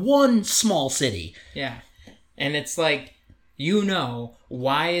like one small city. Yeah. And it's like,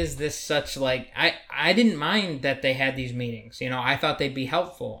 why is this such like... I didn't mind that they had these meetings. I thought they'd be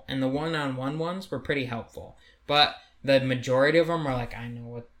helpful. And the one-on-one ones were pretty helpful. But the majority of them are like, I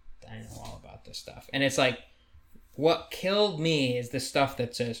know all about this stuff. And it's like, what killed me is the stuff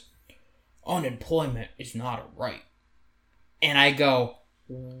that says, unemployment is not a right. And I go,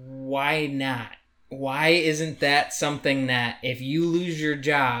 why not? Why isn't that something that if you lose your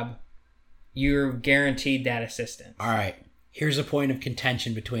job, you're guaranteed that assistance? All right. Here's a point of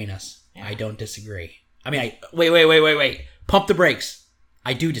contention between us. Yeah. I don't disagree. Wait. Pump the brakes.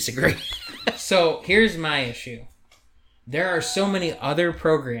 I do disagree. So here's my issue. There are so many other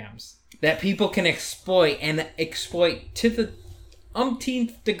programs that people can exploit to the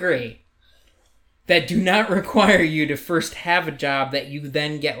umpteenth degree that do not require you to first have a job that you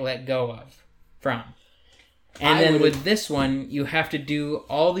then get let go of from. And with this one, you have to do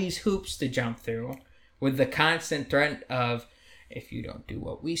all these hoops to jump through with the constant threat of, if you don't do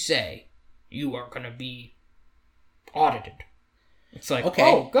what we say, you are going to be audited. It's like, okay,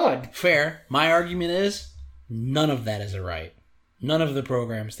 oh, good. Fair. My argument is, none of that is a right. None of the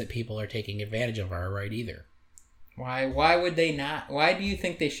programs that people are taking advantage of are a right either. Why would they not? Why do you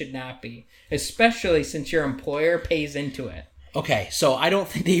think they should not be? Especially since your employer pays into it. Okay, so I don't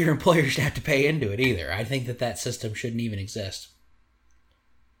think that your employer should have to pay into it either. I think that system shouldn't even exist.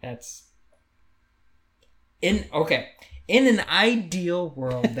 In an ideal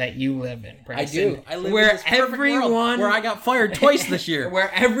world that you live in, Preston, I do. I live in this perfect world where I got fired twice this year.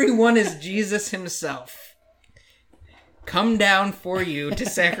 Where everyone is Jesus himself. Come down for you to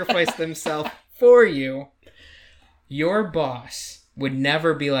sacrifice themselves for you. Your boss would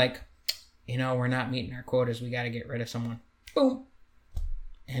never be like, we're not meeting our quotas. We got to get rid of someone. Boom.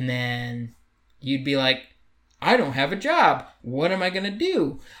 And then you'd be like, I don't have a job. What am I going to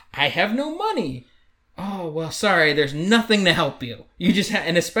do? I have no money. Oh, well, sorry. There's nothing to help you. You just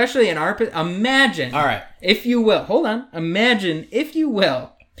and especially in our... Imagine, all right, if you will. Hold on. Imagine, if you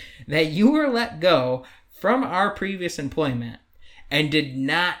will, that you were let go from our previous employment and did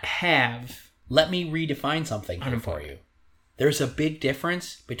not have... Let me redefine something here for you. There's a big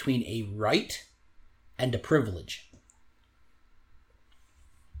difference between a right and a privilege.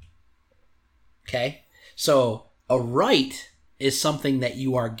 Okay? So, a right is something that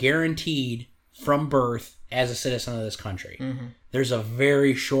you are guaranteed from birth as a citizen of this country. Mm-hmm. There's a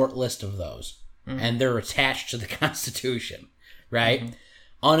very short list of those, and they're attached to the Constitution, right? Mm-hmm.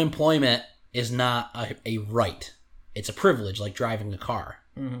 Unemployment is not a right. It's a privilege, like driving a car.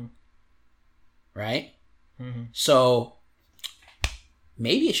 Mm-hmm. Right? Mm-hmm. So,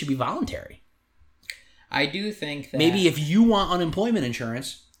 maybe it should be voluntary. I do think that... Maybe if you want unemployment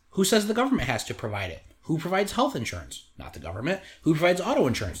insurance, who says the government has to provide it? Who provides health insurance? Not the government. Who provides auto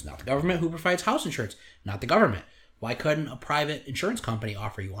insurance? Not the government. Who provides house insurance? Not the government. Why couldn't a private insurance company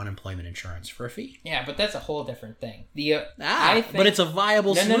offer you unemployment insurance for a fee? Yeah, but that's a whole different thing. But it's a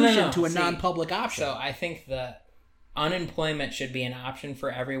viable solution to a non-public option. So I think the unemployment should be an option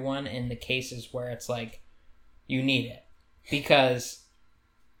for everyone in the cases where it's like, you need it. Because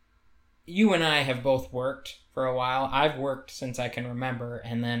you and I have both worked for a while. I've worked since I can remember,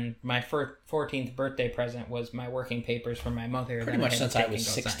 and then my 14th birthday present was my working papers from my mother. Pretty much since I was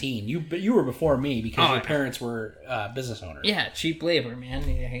 16. You were before me because your parents were business owners. Yeah, cheap labor, man.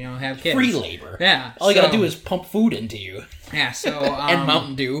 Have kids. Free labor. Yeah. All you gotta do is pump food into you. Yeah, so... and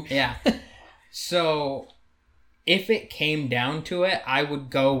Mountain Dew. Yeah. So, if it came down to it, I would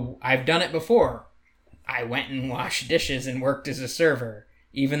go... I've done it before. I went and washed dishes and worked as a server,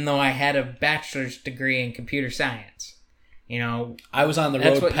 even though I had a bachelor's degree in computer science. I was on the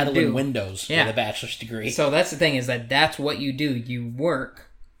road peddling windows with a bachelor's degree. So that's the thing, is that's what you do. You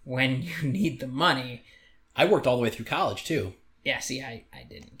work when you need the money. I worked all the way through college, too. Yeah, see, I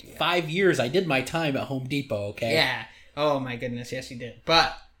didn't do that. 5 years, I did my time at Home Depot, okay? Yeah. Oh, my goodness, yes, you did.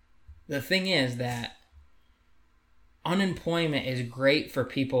 But the thing is that unemployment is great for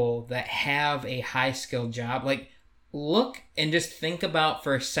people that have a high-skilled job. Like, look and just think about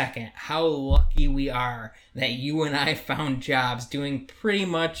for a second how lucky we are that you and I found jobs doing pretty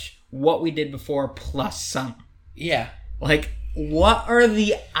much what we did before plus some. Yeah. Like, what are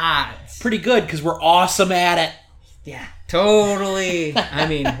the odds? Pretty good, because we're awesome at it. Yeah, totally. I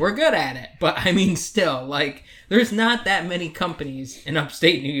mean, we're good at it. But, I mean, still, like, there's not that many companies in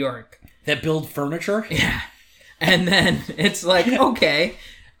upstate New York that build furniture. Yeah. And then it's like, okay,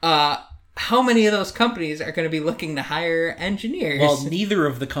 how many of those companies are going to be looking to hire engineers? Well, neither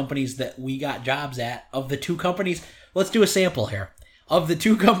of the companies that we got jobs at, of the two companies, let's do a sample here. Of the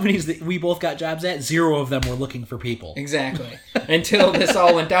two companies that we both got jobs at, 0 of them were looking for people. Exactly. Until this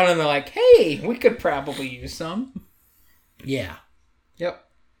all went down and they're like, hey, we could probably use some. Yeah. Yep.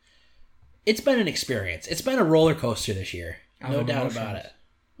 It's been an experience. It's been a roller coaster this year. No Of doubt emotions. about it.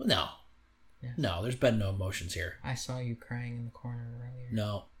 No. Yeah. No, there's been no emotions here. I saw you crying in the corner earlier.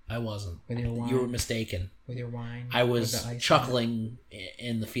 No, I wasn't. With your wine. You were mistaken. With your wine. I with was the ice chuckling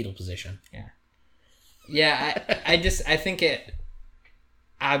in the fetal position. Yeah. Yeah, I think it...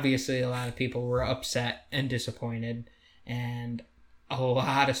 Obviously, a lot of people were upset and disappointed, and a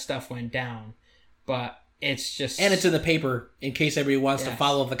lot of stuff went down. But it's just... And it's in the paper, in case everybody wants to Yes.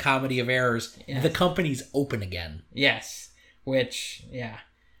 follow the comedy of errors. Yes. The company's open again. Yes. Which, yeah.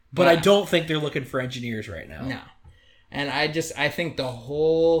 But I don't think they're looking for engineers right now. No. And I think the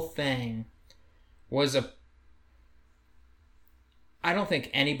whole thing was I don't think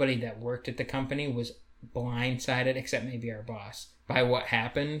anybody that worked at the company was blindsided, except maybe our boss, by what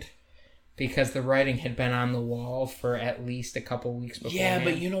happened, because the writing had been on the wall for at least a couple weeks before. Yeah,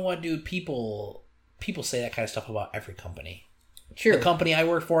 but you know what, dude? People say that kind of stuff about every company. Sure. The company I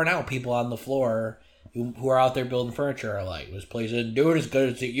work for now, people on the floor who are out there building furniture are like, this place isn't doing as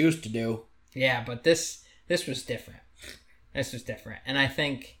good as it used to do. Yeah, but this was different. This was different. And I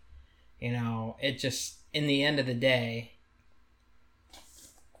think, it just, in the end of the day,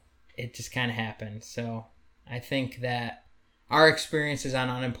 it just kind of happened. So I think that our experiences on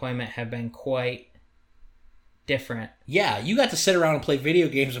unemployment have been quite different. Yeah, you got to sit around and play video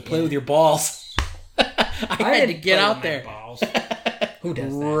games and play with your balls. I had to get out there. Balls. Who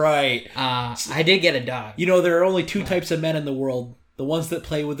does that? Right. I did get a dog. There are only 2 types of men in the world. The ones that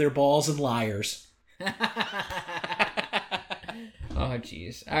play with their balls and liars. Oh,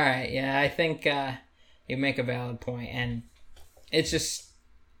 jeez. All right. Yeah, I think you make a valid point. And it's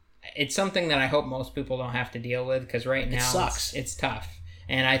something that I hope most people don't have to deal with, because right now it sucks. It's tough.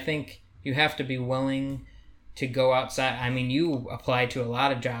 And I think you have to be willing to go outside. I mean, you applied to a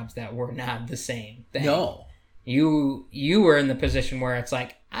lot of jobs that were not the same thing. No. You were in the position where it's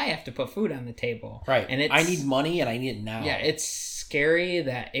like, I have to put food on the table. Right. And I need money and I need it now. Yeah, it's scary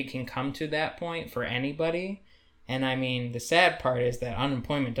that it can come to that point for anybody. And I mean, the sad part is that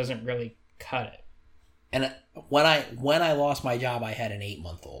unemployment doesn't really cut it. And when I lost my job, I had an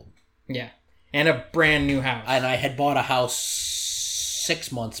 8-month-old. Yeah. And a brand new house. And I had bought a house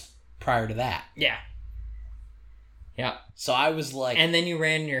 6 months prior to that. Yeah. Yeah. So I was like... And then you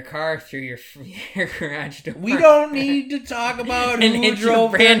ran your car through your garage door. We don't need to talk about And who hit your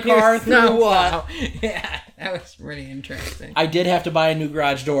drove their brand new car through snowplow. what. Yeah, that was pretty interesting. I did have to buy a new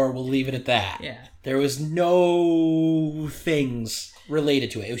garage door. We'll leave it at that. Yeah. There was no things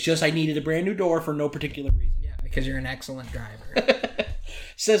related to it. It was just I needed a brand new door for no particular reason. Yeah, because you're an excellent driver.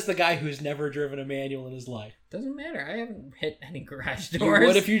 Says the guy who's never driven a manual in his life. Doesn't matter. I haven't hit any garage You doors.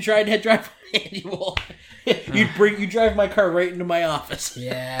 would if you tried to drive a manual. You'd drive my car right into my office.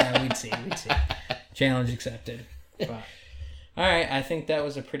 Yeah, we'd see. Challenge accepted. But, all right, I think that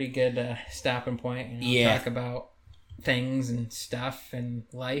was a pretty good stopping point. Yeah. Talk about things and stuff and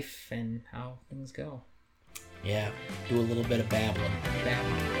life and how things go. Yeah, do a little bit of babbling.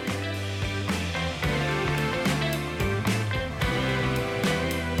 Babbling.